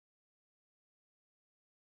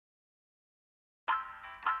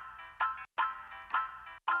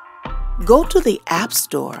go to the App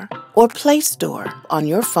Store or Play Store on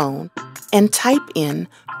your phone and type in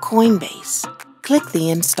Coinbase. Click the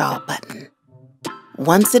Install button.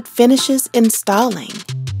 Once it finishes installing,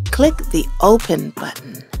 click the Open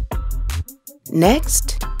button.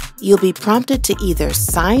 Next, you'll be prompted to either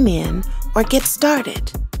sign in or get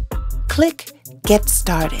started. Click Get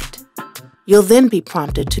Started. You'll then be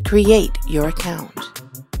prompted to create your account.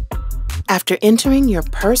 After entering your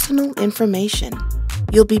personal information,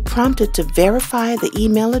 you'll be prompted to verify the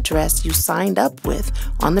email address you signed up with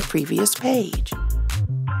on the previous page.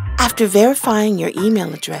 After verifying your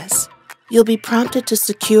email address, you'll be prompted to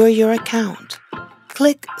secure your account.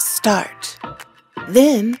 Click Start.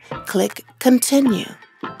 Then click Continue.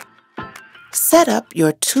 Set up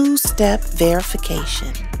your two-step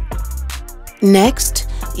verification. Next,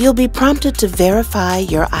 you'll be prompted to verify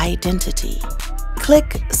your identity.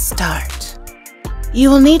 Click Start. You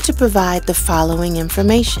will need to provide the following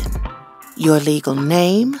information: your legal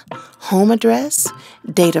name, home address,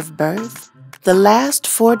 date of birth, the last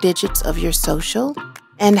 4 digits of your social,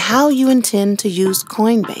 and how you intend to use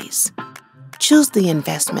Coinbase. Choose the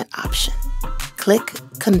investment option. Click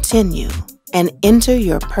Continue and enter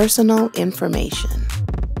your personal information.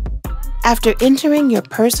 After entering your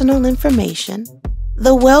personal information,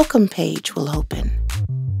 the welcome page will open.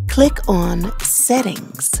 Click on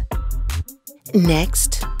Settings.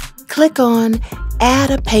 Next, click on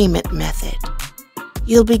Add a Payment Method.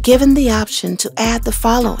 You'll be given the option to add the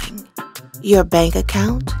following: your bank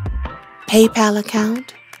account, PayPal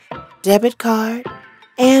account, debit card,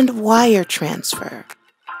 and wire transfer.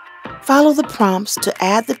 Follow the prompts to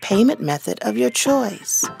add the payment method of your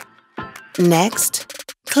choice. Next,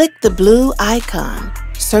 click the blue icon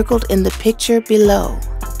circled in the picture below.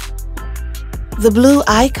 The blue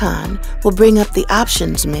icon will bring up the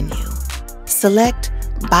options menu. Select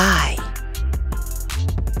Buy.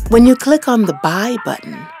 When you click on the Buy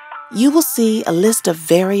button, you will see a list of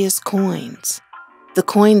various coins. The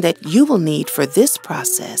coin that you will need for this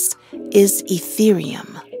process is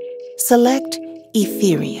Ethereum. Select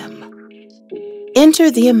Ethereum.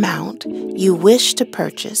 Enter the amount you wish to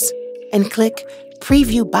purchase and click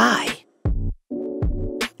Preview Buy.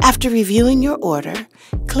 After reviewing your order,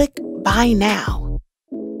 click Buy Now.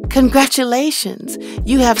 Congratulations!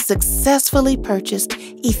 You have successfully purchased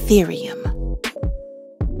Ethereum.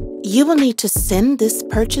 You will need to send this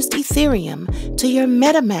purchased Ethereum to your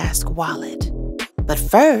MetaMask wallet. But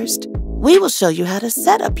first, we will show you how to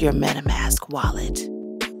set up your MetaMask wallet.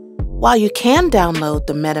 While you can download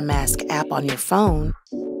the MetaMask app on your phone,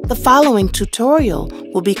 the following tutorial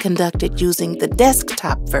will be conducted using the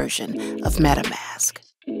desktop version of MetaMask.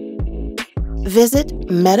 Visit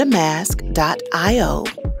metamask.io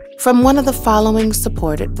from one of the following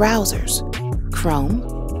supported browsers: Chrome,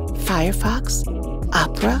 Firefox,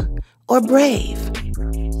 Opera, or Brave.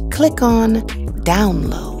 Click on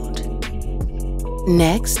Download.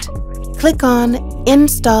 Next, click on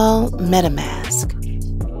Install MetaMask.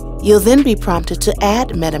 You'll then be prompted to add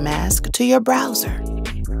MetaMask to your browser.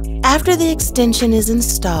 After the extension is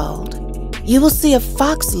installed, you will see a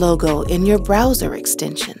fox logo in your browser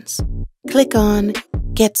extensions. Click on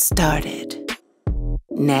Get Started.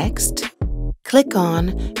 Next, click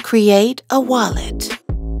on Create a Wallet.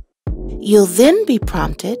 You'll then be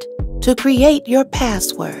prompted to create your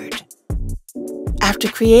password. After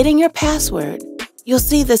creating your password, you'll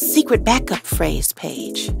see the secret backup phrase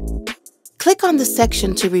page. Click on the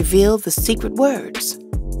section to reveal the secret words.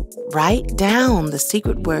 Write down the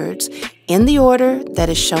secret words in the order that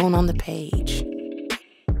is shown on the page.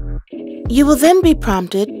 You will then be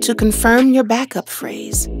prompted to confirm your backup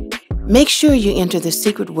phrase. Make sure you enter the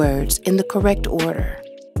secret words in the correct order.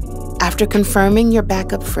 After confirming your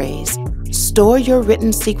backup phrase, store your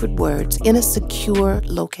written secret words in a secure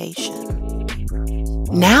location.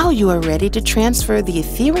 Now you are ready to transfer the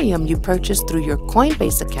Ethereum you purchased through your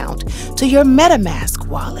Coinbase account to your MetaMask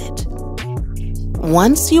wallet.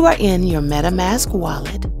 Once you are in your MetaMask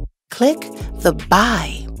wallet, click the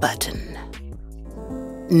Buy button.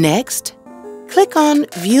 Next, click on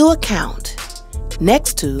View Account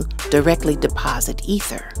next to Directly Deposit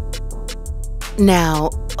Ether. Now,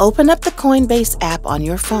 open up the Coinbase app on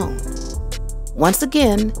your phone. Once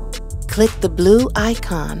again, click the blue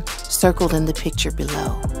icon circled in the picture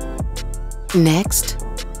below. Next,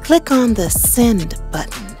 click on the Send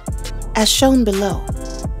button, as shown below.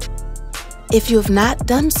 If you have not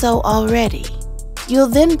done so already, you'll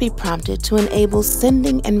then be prompted to enable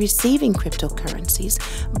sending and receiving cryptocurrencies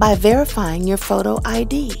by verifying your photo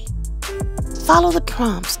ID. Follow the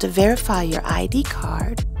prompts to verify your ID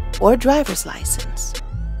card or driver's license.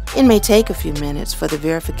 It may take a few minutes for the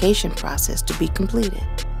verification process to be completed.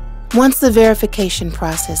 Once the verification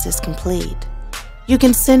process is complete, you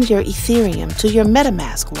can send your Ethereum to your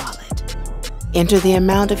MetaMask wallet. Enter the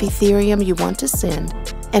amount of Ethereum you want to send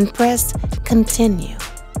and press Continue.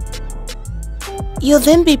 You'll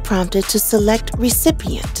then be prompted to select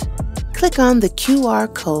Recipient. Click on the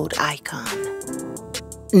QR code icon.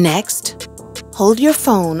 Next, hold your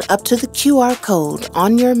phone up to the QR code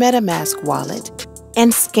on your MetaMask wallet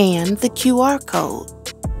and scan the QR code.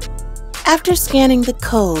 After scanning the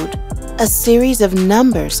code, a series of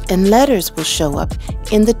numbers and letters will show up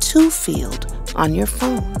in the To field on your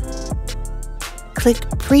phone. Click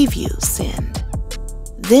Preview Send.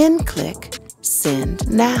 Then click Send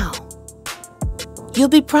Now. You'll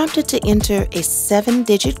be prompted to enter a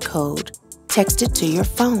 7-digit code texted to your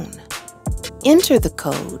phone. Enter the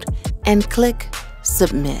code and click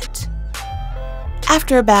Submit.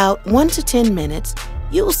 After about 1 to 10 minutes,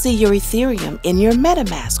 you will see your Ethereum in your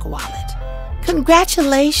MetaMask wallet.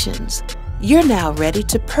 Congratulations! You're now ready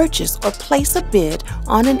to purchase or place a bid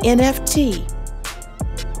on an NFT.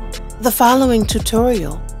 The following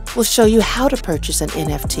tutorial will show you how to purchase an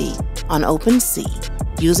NFT on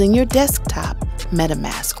Opensea using your desktop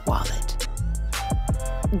MetaMask wallet.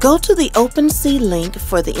 Go to the Opensea link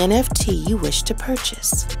for the NFT you wish to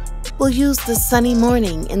purchase. We'll use the sunny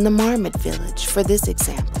morning in the Marmot Village for this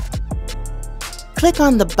example. Click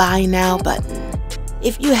on the Buy Now button.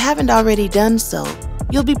 If you haven't already done so,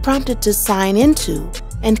 you'll be prompted to sign into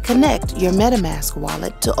and connect your MetaMask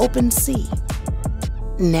wallet to Opensea.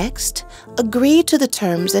 Next, agree to the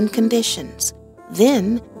terms and conditions.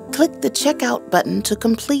 Then, click the Checkout button to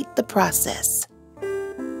complete the process.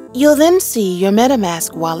 You'll then see your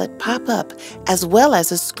MetaMask wallet pop up as well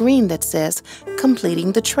as a screen that says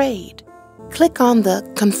Completing the Trade. Click on the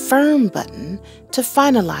Confirm button to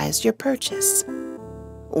finalize your purchase.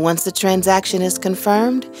 Once the transaction is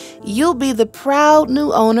confirmed, you'll be the proud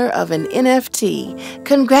new owner of an NFT.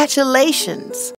 Congratulations!